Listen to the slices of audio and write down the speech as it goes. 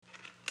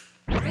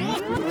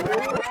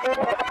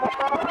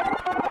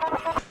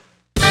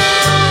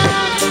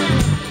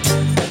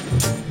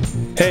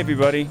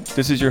everybody.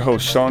 This is your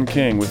host, Sean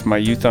King, with my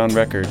Youth on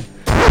Record.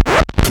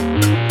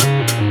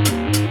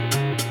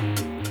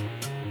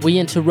 We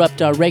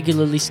interrupt our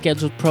regularly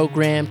scheduled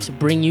program to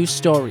bring you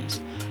stories,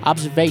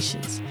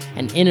 observations,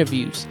 and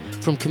interviews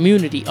from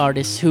community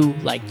artists who,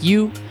 like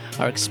you,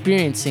 are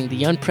experiencing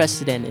the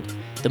unprecedented,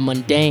 the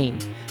mundane,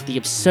 the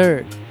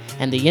absurd,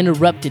 and the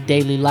interrupted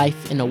daily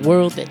life in a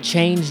world that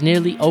changed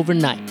nearly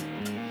overnight.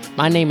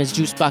 My name is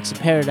Juicebox of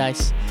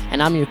Paradise,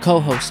 and I'm your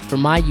co-host for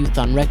My Youth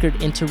on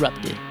Record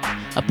Interrupted,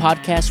 a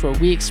podcast where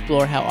we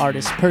explore how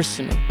artists'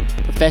 personal,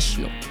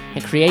 professional,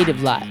 and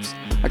creative lives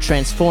are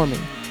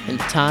transforming in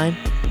the time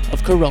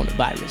of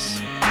coronavirus.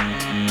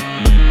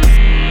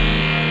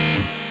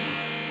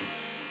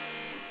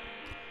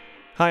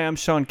 Hi, I'm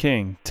Sean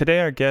King. Today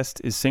our guest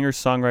is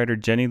singer-songwriter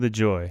Jenny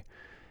LaJoye.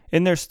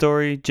 In their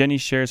story, Jenny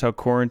shares how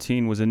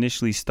quarantine was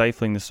initially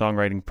stifling the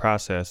songwriting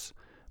process,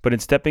 but in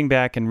stepping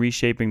back and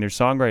reshaping their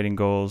songwriting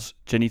goals,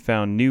 Jenny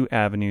found new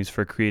avenues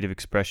for creative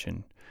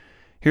expression.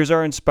 Here's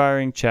our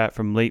inspiring chat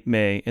from late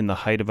May in the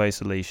height of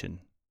isolation.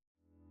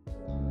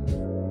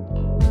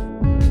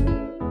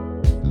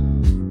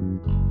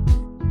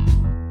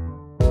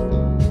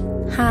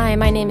 Hi,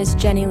 my name is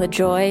Jenny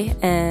LaJoye,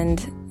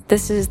 and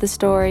this is the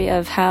story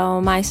of how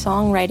my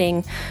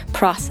songwriting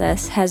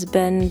process has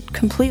been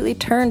completely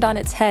turned on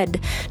its head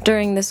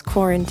during this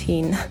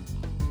quarantine.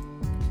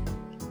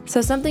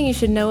 So something you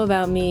should know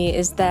about me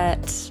is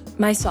that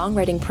my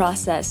songwriting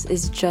process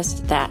is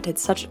just that.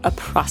 It's such a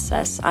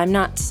process. I'm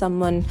not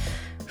someone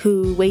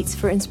who waits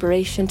for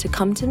inspiration to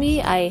come to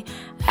me. I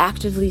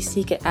actively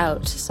seek it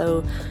out.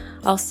 So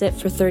I'll sit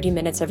for 30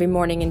 minutes every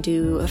morning and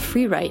do a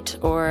free write,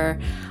 or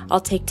I'll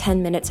take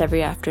 10 minutes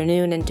every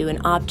afternoon and do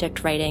an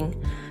object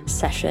writing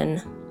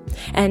session.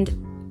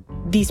 And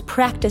these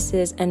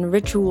practices and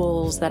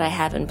rituals that I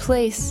have in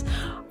place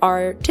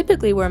are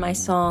typically where my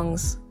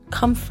songs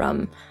come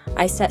from.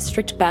 I set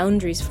strict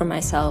boundaries for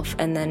myself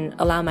and then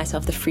allow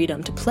myself the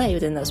freedom to play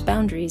within those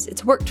boundaries.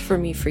 It's worked for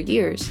me for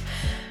years.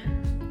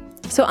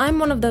 So I'm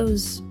one of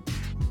those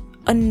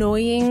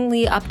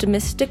annoyingly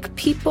optimistic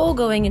people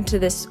going into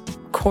this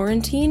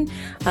quarantine.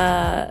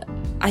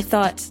 I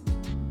thought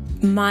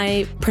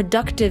my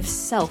productive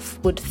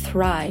self would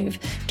thrive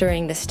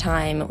during this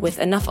time. With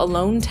enough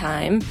alone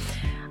time,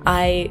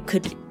 I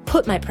could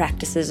put my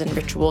practices and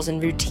rituals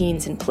and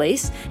routines in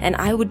place, and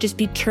I would just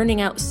be churning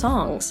out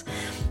songs.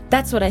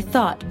 That's what I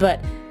thought, but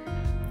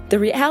the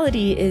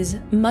reality is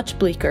much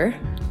bleaker.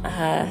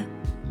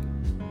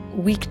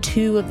 Week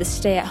 2 of the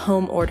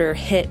stay-at-home order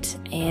hit,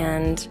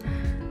 and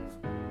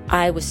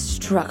I was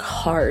struck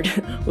hard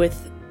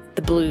with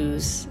the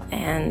blues,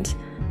 and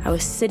I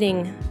was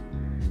sitting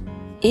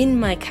in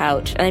my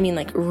couch, and I mean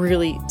like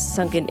really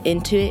sunken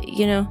into it,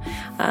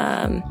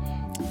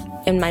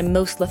 in my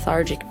most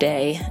lethargic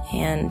day,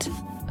 and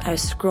I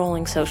was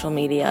scrolling social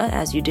media,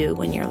 as you do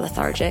when you're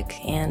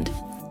lethargic, and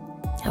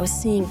I was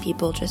seeing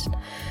people just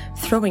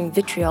throwing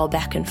vitriol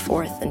back and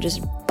forth and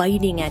just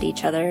biting at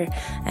each other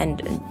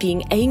and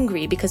being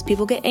angry, because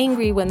people get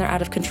angry when they're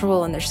out of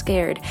control and they're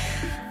scared.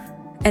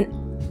 And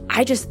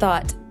I just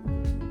thought,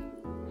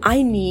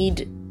 I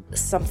need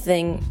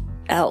something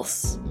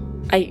else.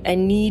 I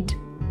need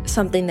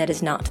something that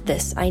is not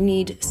this. I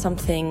need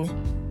something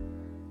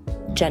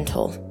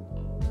gentle.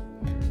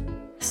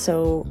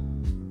 So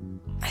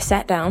I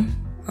sat down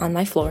on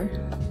my floor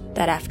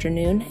that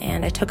afternoon,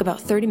 and I took about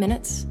 30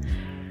 minutes,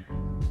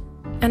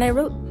 and I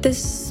wrote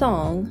this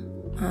song.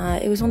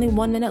 It was only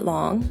 1 minute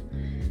long,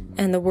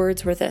 and the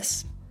words were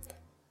this: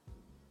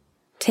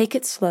 take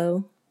it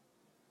slow,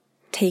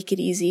 take it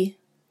easy.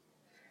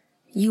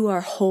 You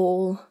are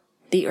whole,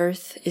 the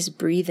earth is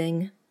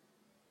breathing.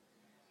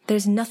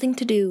 There's nothing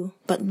to do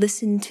but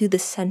listen to the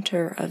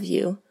center of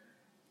you.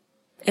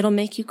 It'll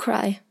make you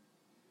cry.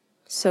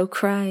 So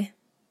cry.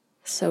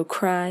 So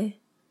cry,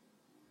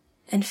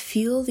 and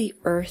feel the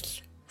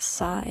earth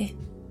sigh.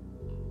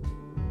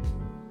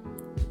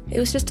 It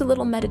was just a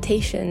little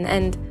meditation,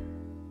 and,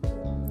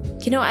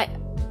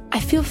 I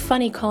feel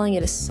funny calling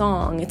it a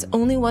song. It's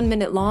only 1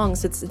 minute long,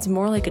 so it's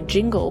more like a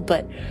jingle,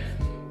 but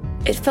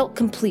it felt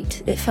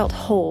complete. It felt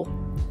whole.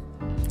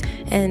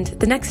 And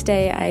the next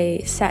day,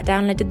 I sat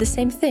down and I did the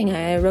same thing.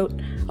 I wrote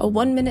a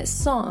 1 minute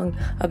song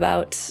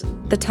about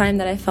the time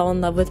that I fell in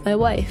love with my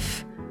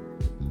wife.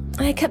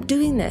 And I kept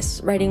doing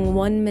this, writing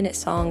 1 minute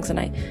songs, and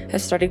I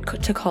have started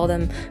to call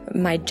them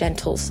my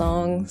gentle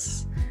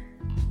songs.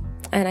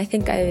 And I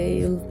think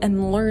I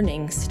am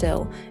learning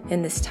still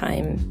in this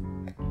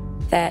time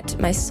that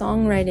my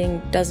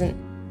songwriting doesn't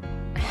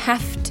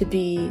have to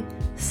be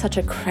such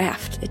a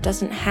craft. It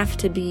doesn't have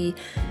to be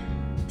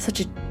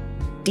such a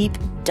deep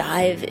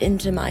dive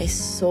into my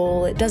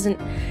soul. It doesn't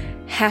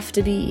have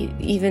to be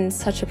even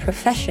such a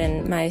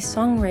profession. My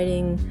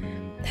songwriting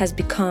has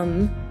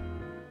become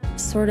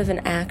sort of an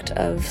act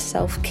of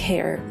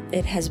self-care.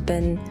 It has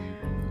been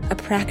a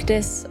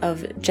practice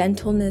of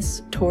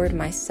gentleness toward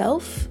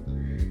myself,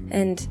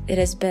 and it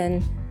has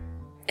been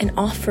an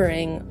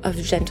offering of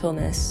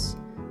gentleness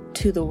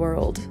to the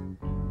world.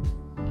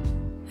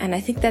 And I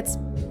think that's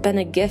been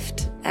a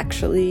gift,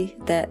 actually,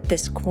 that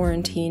this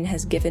quarantine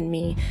has given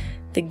me,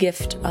 the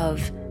gift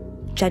of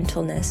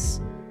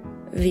gentleness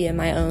via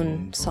my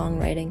own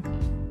songwriting.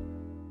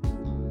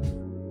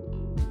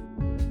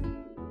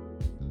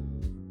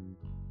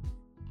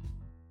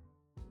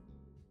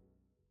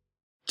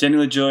 Jenny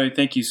LaJoye,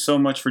 thank you so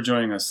much for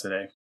joining us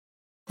today.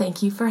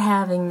 Thank you for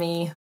having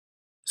me.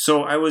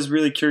 So I was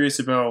really curious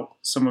about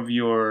some of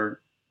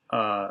your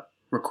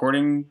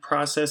recording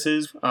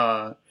processes,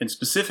 and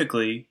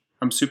specifically,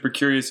 I'm super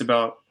curious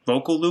about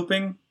vocal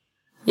looping.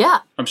 Yeah.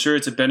 I'm sure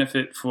it's a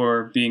benefit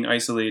for being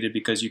isolated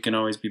because you can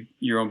always be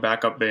your own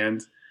backup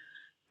band.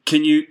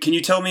 Can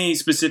you tell me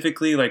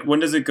specifically, like, when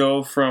does it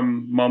go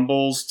from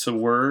mumbles to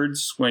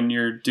words when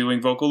you're doing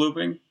vocal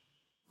looping?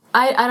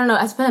 I don't know.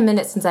 It's been a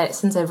minute since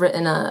I've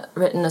written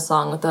a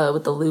song with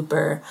the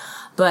looper,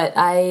 but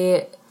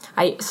I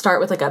start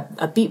with like a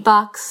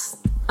beatbox.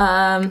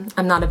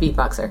 I'm not a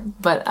beatboxer,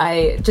 but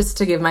I just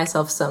to give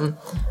myself some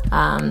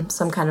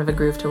kind of a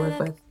groove to work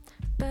with.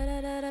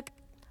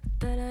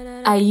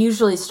 I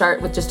usually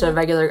start with just a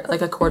regular,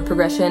 like a chord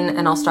progression,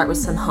 and I'll start with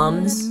some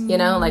hums,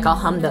 like I'll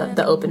hum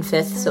the open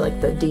fifth, so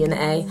like the D and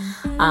the A,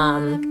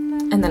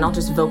 and then I'll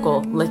just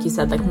vocal, like you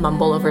said, like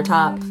mumble over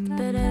top.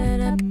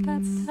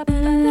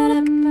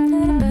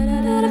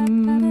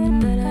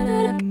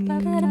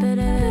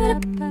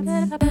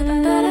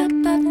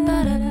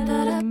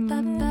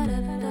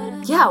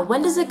 Yeah,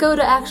 when does it go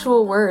to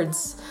actual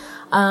words?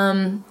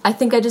 I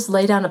think I just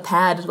lay down a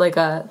pad, like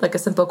a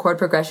simple chord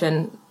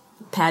progression,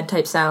 pad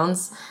type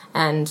sounds,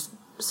 and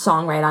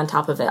songwrite on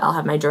top of it. I'll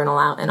have my journal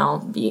out and I'll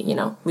be,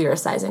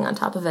 lyricizing on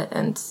top of it,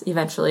 and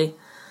eventually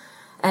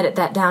edit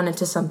that down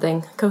into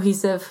something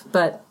cohesive.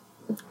 But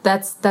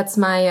that's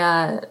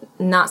my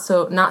not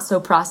so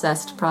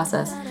processed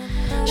process.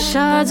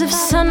 Shards of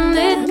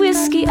sunlit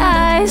whiskey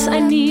eyes, I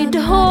need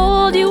to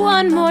hold you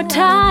one more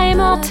time.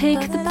 I'll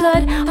take the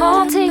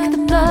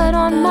blood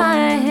on my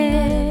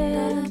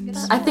head.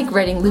 I think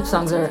writing loop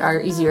songs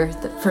are easier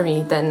for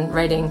me than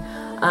writing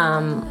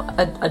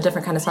a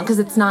different kind of song, because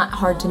it's not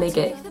hard to make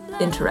it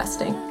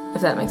interesting,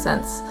 if that makes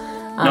sense.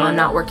 I'm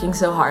not working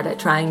so hard at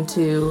trying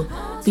to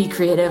be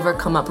creative or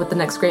come up with the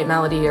next great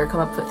melody or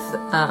come up with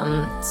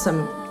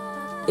some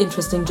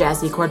interesting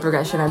jazzy chord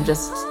progression. I'm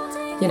just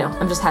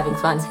having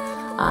fun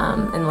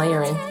and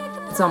layering.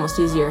 It's almost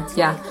easier,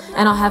 yeah.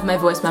 And I'll have my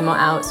voice memo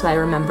out so I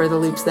remember the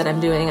loops that I'm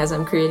doing as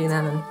I'm creating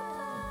them, and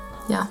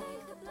yeah.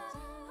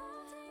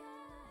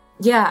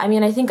 Yeah, I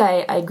mean, I think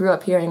I grew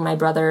up hearing my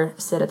brother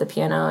sit at the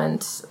piano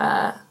and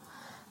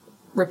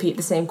repeat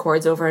the same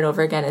chords over and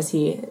over again as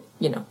he,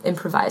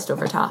 improvised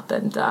over top.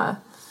 And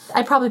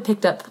I probably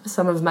picked up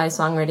some of my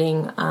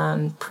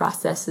songwriting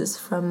processes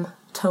from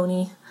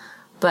Tony,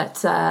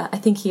 but I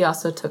think he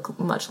also took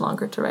much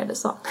longer to write a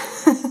song.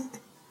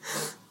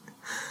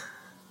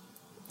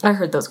 I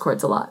heard those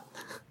chords a lot.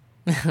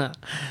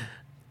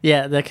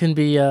 Yeah, that can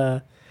be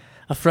a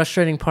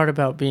frustrating part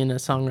about being a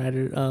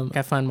songwriter.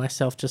 I find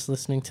myself just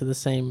listening to the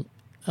same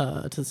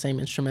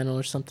instrumental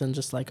or something,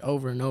 just like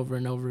over and over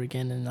and over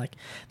again, and like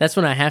that's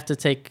when I have to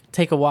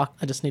take a walk.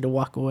 I just need to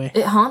walk away.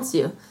 It haunts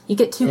you. You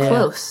get too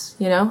close,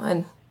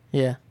 and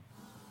yeah.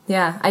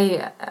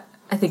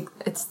 I think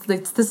it's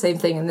the same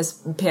thing in this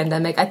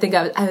pandemic. I think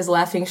I was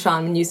laughing,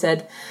 Sean, when you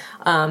said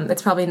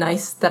it's probably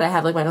nice that I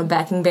have like my own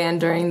backing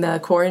band during the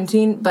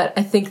quarantine, but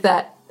I think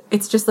that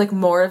it's just like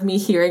more of me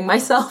hearing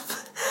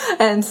myself.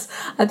 And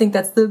I think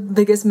that's the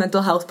biggest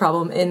mental health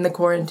problem in the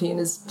quarantine,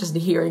 is just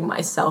hearing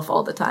myself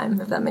all the time,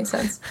 if that makes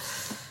sense.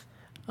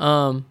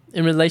 In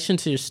relation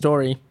to your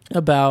story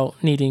about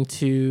needing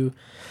to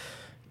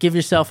give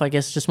yourself, I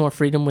guess, just more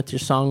freedom with your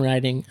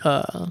songwriting,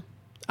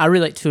 I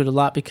relate to it a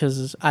lot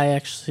because I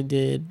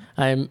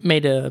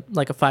made a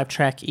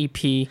 5-track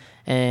EP,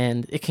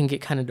 and it can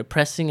get kind of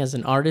depressing as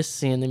an artist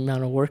seeing the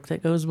amount of work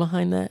that goes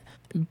behind that.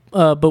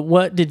 But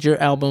what did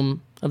your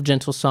album of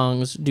gentle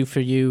songs do for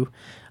you,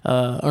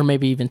 or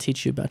maybe even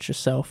teach you about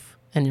yourself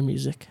and your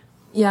music?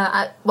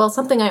 Yeah,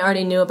 something I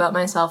already knew about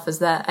myself is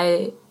that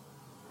I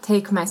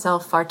take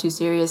myself far too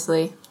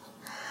seriously.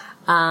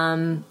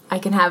 I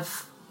can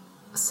have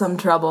some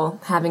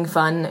trouble having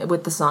fun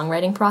with the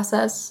songwriting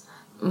process.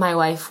 My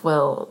wife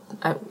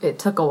it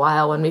took a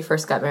while when we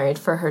first got married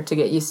for her to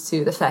get used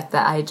to the fact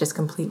that I just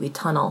completely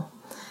tunnel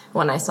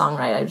when I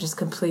songwrite. I just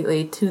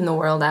completely tune the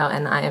world out,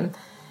 and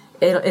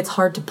it's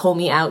hard to pull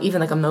me out,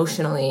 even like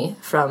emotionally,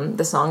 from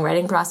the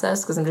songwriting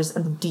process, because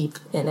I'm deep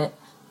in it.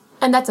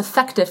 And that's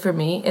effective for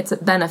me. It's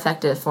been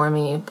effective for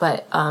me,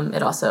 but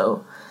it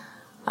also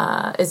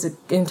is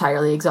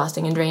entirely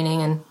exhausting and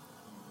draining, and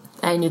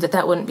I knew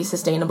that wouldn't be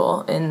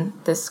sustainable in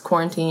this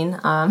quarantine.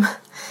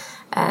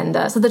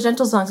 So the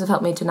gentle songs have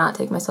helped me to not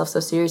take myself so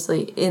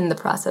seriously in the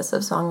process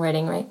of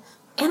songwriting, right?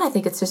 And I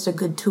think it's just a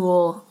good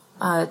tool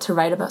to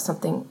write about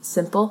something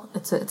simple.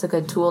 It's a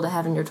good tool to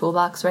have in your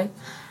toolbox, right?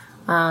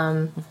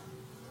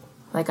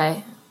 Like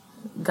I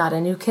got a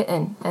new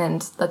kitten,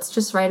 and let's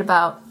just write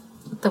about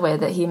the way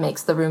that he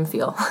makes the room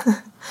feel,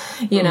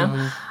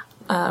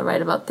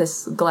 write about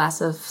this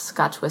glass of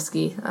Scotch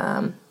whiskey.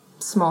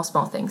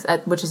 small things,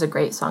 which is a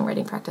great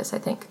songwriting practice, I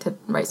think, to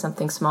write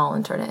something small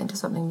and turn it into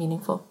something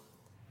meaningful.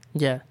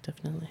 Yeah,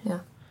 definitely. Yeah.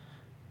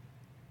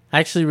 I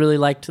actually really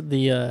liked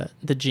the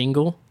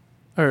jingle,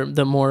 or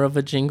the more of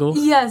a jingle.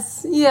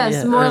 Yes,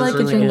 Yeah, more that was like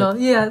really a jingle.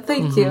 good. Yeah,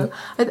 thank you.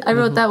 I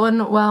wrote that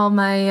one while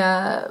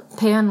my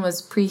pan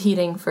was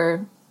preheating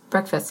for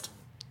breakfast.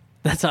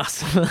 That's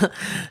awesome.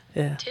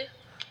 Yeah.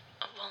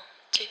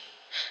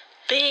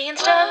 Being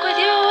stuck with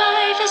your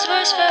wife is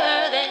worse for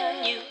her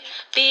than you.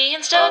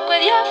 Being stuck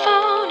with your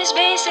phone is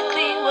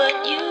basically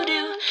what you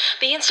do.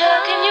 Being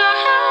stuck in your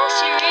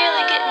house you're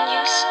really getting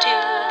used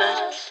to.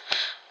 But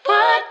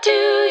what do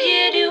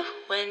you do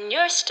when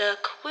you're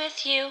stuck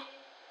with you?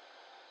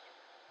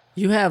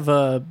 You have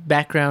a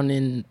background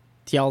in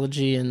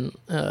theology and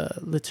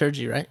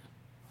liturgy, right?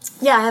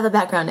 Yeah, I have a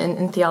background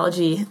in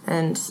theology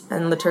and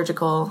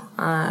liturgical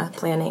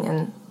planning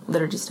and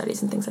liturgy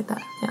studies and things like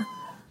that. Yeah.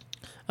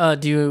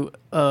 Do you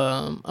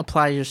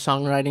apply your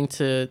songwriting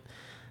to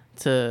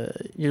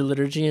your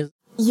liturgy?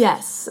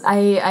 Yes,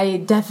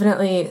 I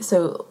definitely.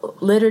 So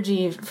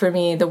liturgy for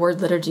me, the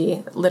word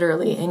liturgy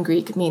literally in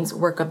Greek means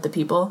work of the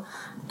people,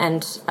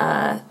 and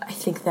I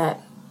think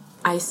that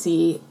I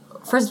see,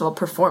 first of all,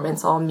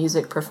 performance, all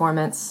music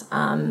performance,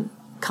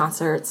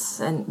 concerts,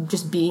 and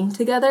just being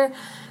together.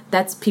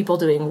 That's people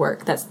doing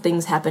work. That's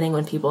things happening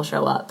when people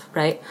show up,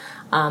 right?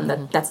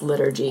 That's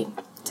liturgy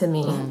to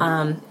me,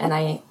 and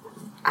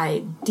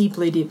I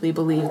deeply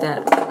believe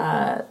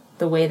that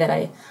the way that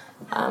I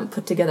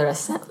put together a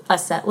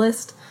set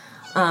list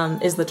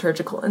is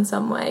liturgical in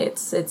some way.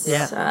 It's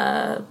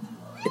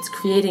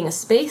creating a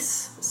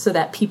space so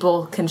that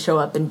people can show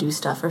up and do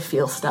stuff or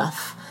feel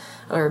stuff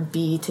or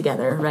be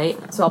together,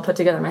 right? So I'll put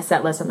together my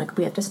set list. I'm like,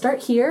 we have to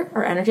start here.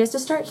 Our energy has to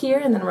start here,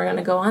 and then we're going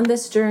to go on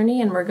this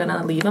journey, and we're going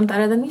to leave them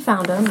better than we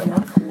found them, you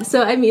know?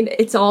 So, I mean,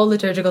 it's all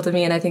liturgical to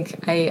me, and I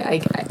think I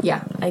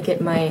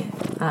get my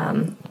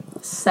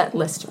set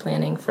list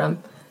planning from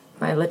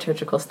my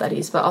liturgical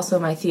studies, but also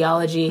my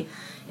theology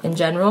in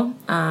general,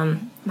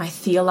 my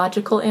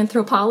theological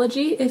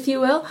anthropology, if you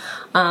will.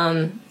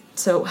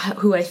 So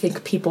who I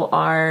think people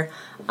are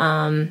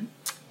in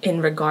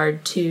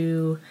regard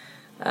to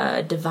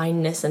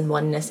divineness and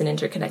oneness and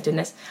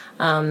interconnectedness.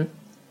 I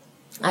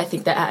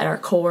think that at our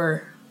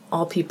core,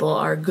 all people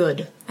are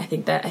good. I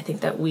think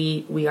that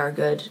we are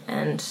good,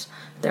 and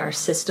there are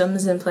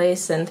systems in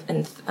place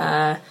and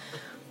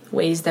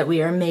ways that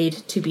we are made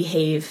to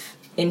behave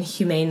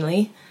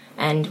inhumanely,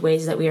 and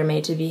ways that we are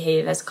made to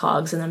behave as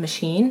cogs in a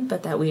machine,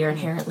 but that we are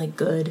inherently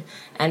good.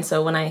 And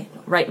so when I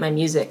write my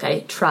music,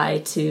 I try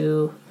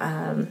to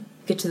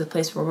get to the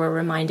place where we're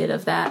reminded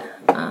of that,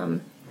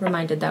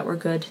 reminded that we're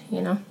good,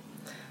 you know,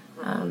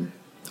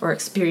 or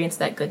experience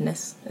that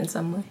goodness in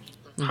some way.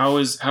 How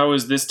is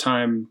this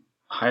time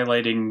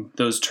highlighting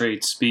those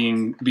traits,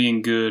 being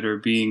good or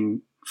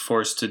being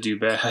forced to do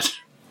bad?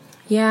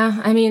 Yeah,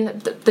 I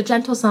mean, the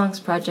Gentle Songs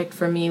project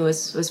for me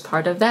was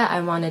part of that.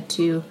 I wanted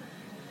to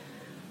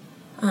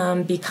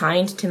be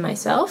kind to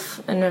myself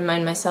and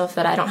remind myself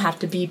that I don't have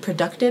to be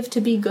productive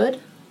to be good,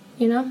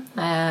 you know?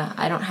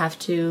 I don't have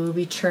to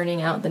be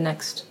churning out the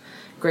next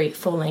great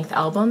full-length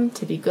album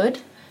to be good.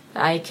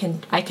 I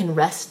can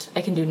rest,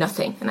 I can do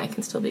nothing, and I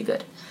can still be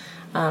good.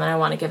 And I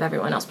want to give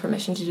everyone else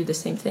permission to do the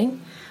same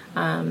thing.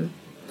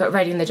 But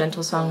writing the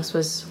Gentle Songs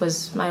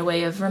was my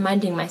way of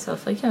reminding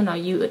myself, like, no,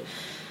 you,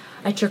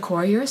 at your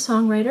core, you're a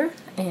songwriter,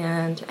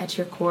 and at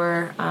your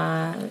core,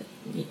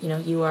 you know,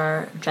 you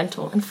are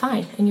gentle and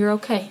fine, and you're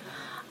okay.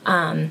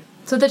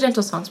 So the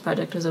Gentle Songs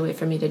project was a way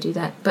for me to do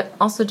that. But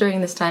also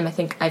during this time, I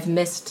think I've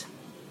missed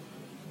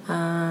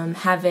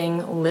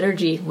having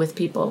liturgy with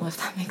people, if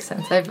that makes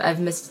sense. I've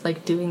missed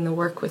like doing the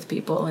work with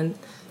people and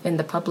in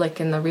the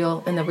public, in the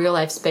real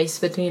life space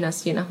between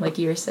us, you know, like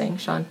you were saying,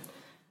 Sean.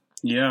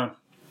 Yeah.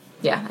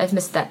 Yeah, I've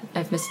missed that.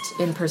 I've missed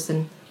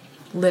in-person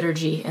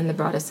liturgy in the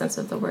broadest sense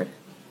of the word.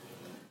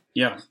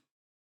 Yeah.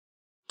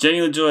 Jenny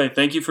LaJoye,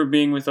 thank you for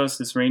being with us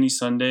this rainy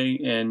Sunday,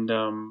 and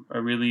I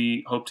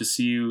really hope to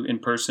see you in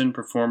person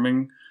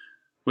performing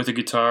with a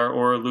guitar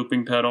or a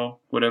looping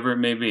pedal, whatever it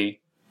may be.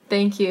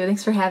 Thank you.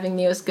 Thanks for having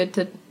me. It was good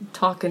to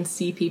talk and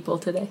see people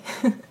today.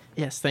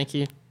 Yes, thank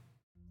you.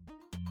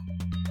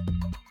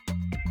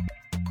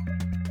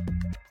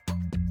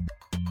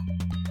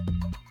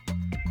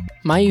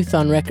 My Youth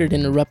on Record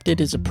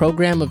Interrupted is a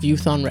program of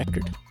Youth on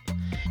Record.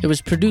 It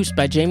was produced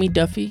by Jamie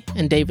Duffy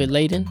and David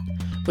Layden,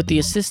 with the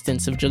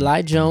assistance of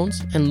July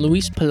Jones and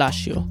Luis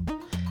Palacio.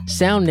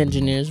 Sound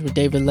engineers were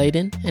David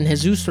Layden and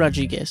Jesus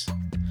Rodriguez.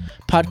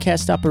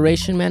 Podcast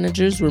operation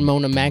managers were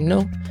Mona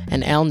Magno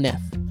and Al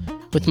Neff,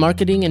 with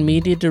marketing and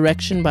media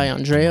direction by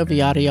Andrea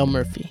Villarreal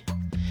Murphy.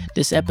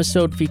 This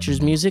episode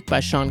features music by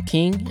Sean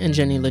King and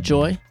Jenny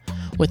LaJoye,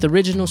 with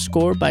original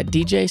score by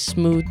DJ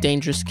Smooth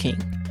Dangerous King.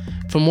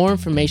 For more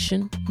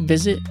information,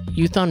 visit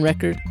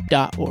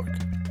youthonrecord.org.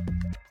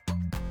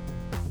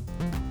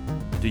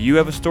 Do you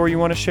have a story you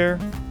want to share?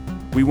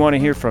 We want to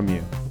hear from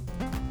you.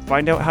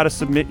 Find out how to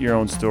submit your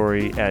own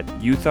story at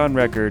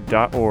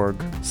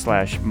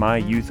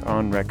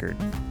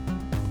youthonrecord.org/myyouthonrecord.